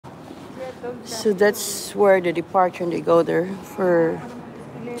So that's where the departure, and they go there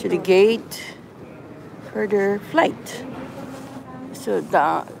to the gate for their flight. So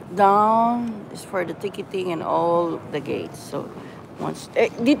down is for the ticketing and all the gates. So once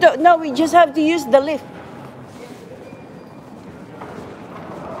dito, no, we just have to use the lift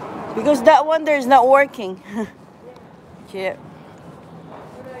because that one there is not working. Yeah.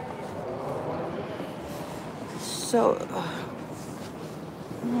 So.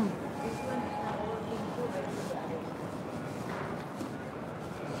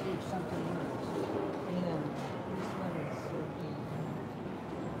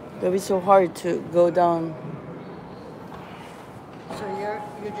 It'll be so hard to go down. So you're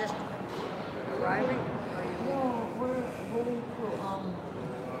just arriving? No, we're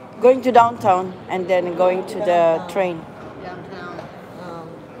going to downtown and then going to the train. Downtown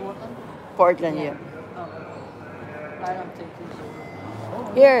Portland? Portland, yeah. Oh. I don't think these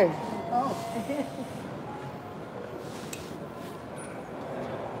are. Here. Oh.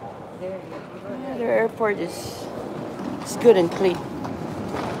 There you go. Yeah, the airport is good and clean.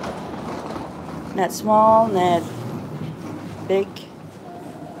 Not small, not big,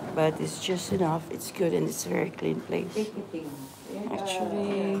 but it's just enough. It's good and it's a very clean place.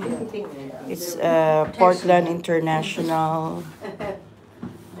 Actually, it's Portland International.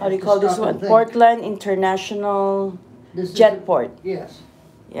 How do you call this one? Portland International Jetport. Yes.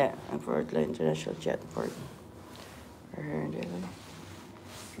 Yeah, Portland International Jetport. We're here in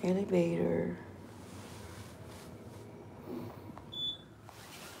the elevator.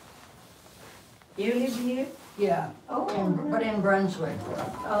 You live here? Yeah. Oh. But in Brunswick.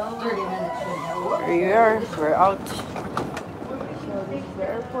 Oh. 30 minutes from now. Here we are. We're out. So this is the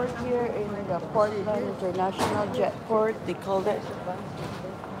airport here in the Portland International Jetport. They call it.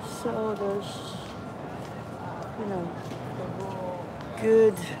 So there's,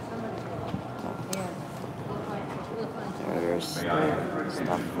 good. There's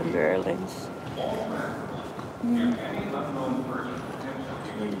stuff from the airlines.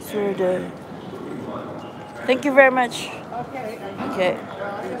 These are the. Thank you very much. Okay. Okay,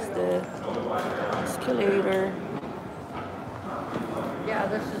 this is the escalator. Yeah,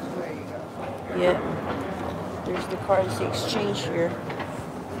 this is where you go. Yeah, there's the currency exchange here.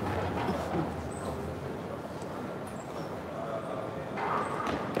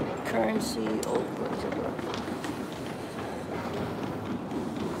 Currency over.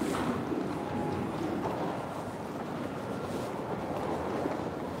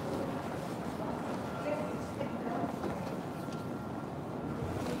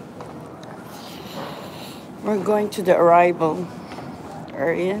 We're going to the arrival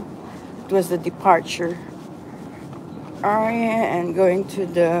area. It was the departure area and going to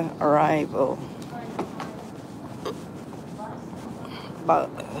the arrival. But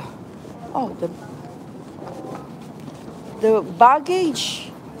the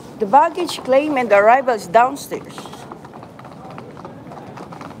baggage claim and the arrival is downstairs.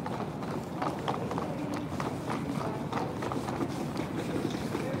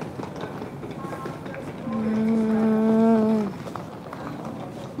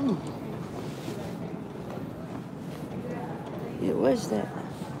 Yeah, what is that?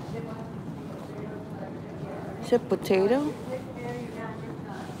 Is it potato?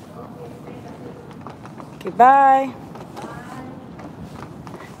 Okay, bye.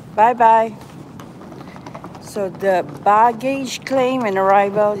 Bye-bye. So the baggage claim and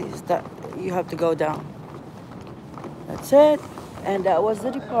arrival is that you have to go down. That's it. And that was the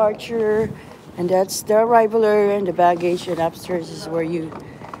departure. And that's the arrival area, and the baggage, and upstairs is where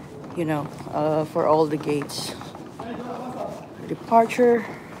for all the gates. Departure.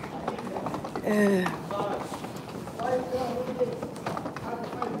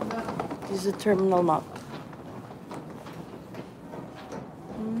 This is a terminal map.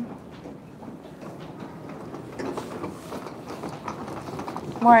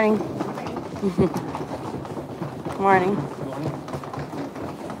 Morning. Morning.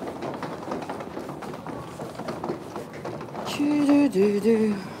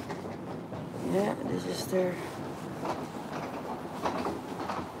 Choo-doo-doo-doo. Yeah, this is their.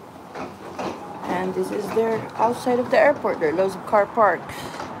 And this is their outside of the airport. There are loads of car parks.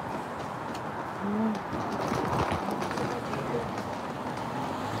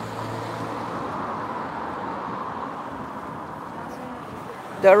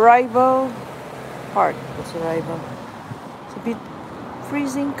 The arrival part. That's arrival. It's a bit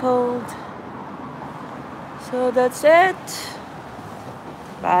freezing cold. So that's it.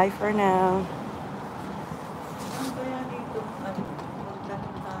 Bye for now.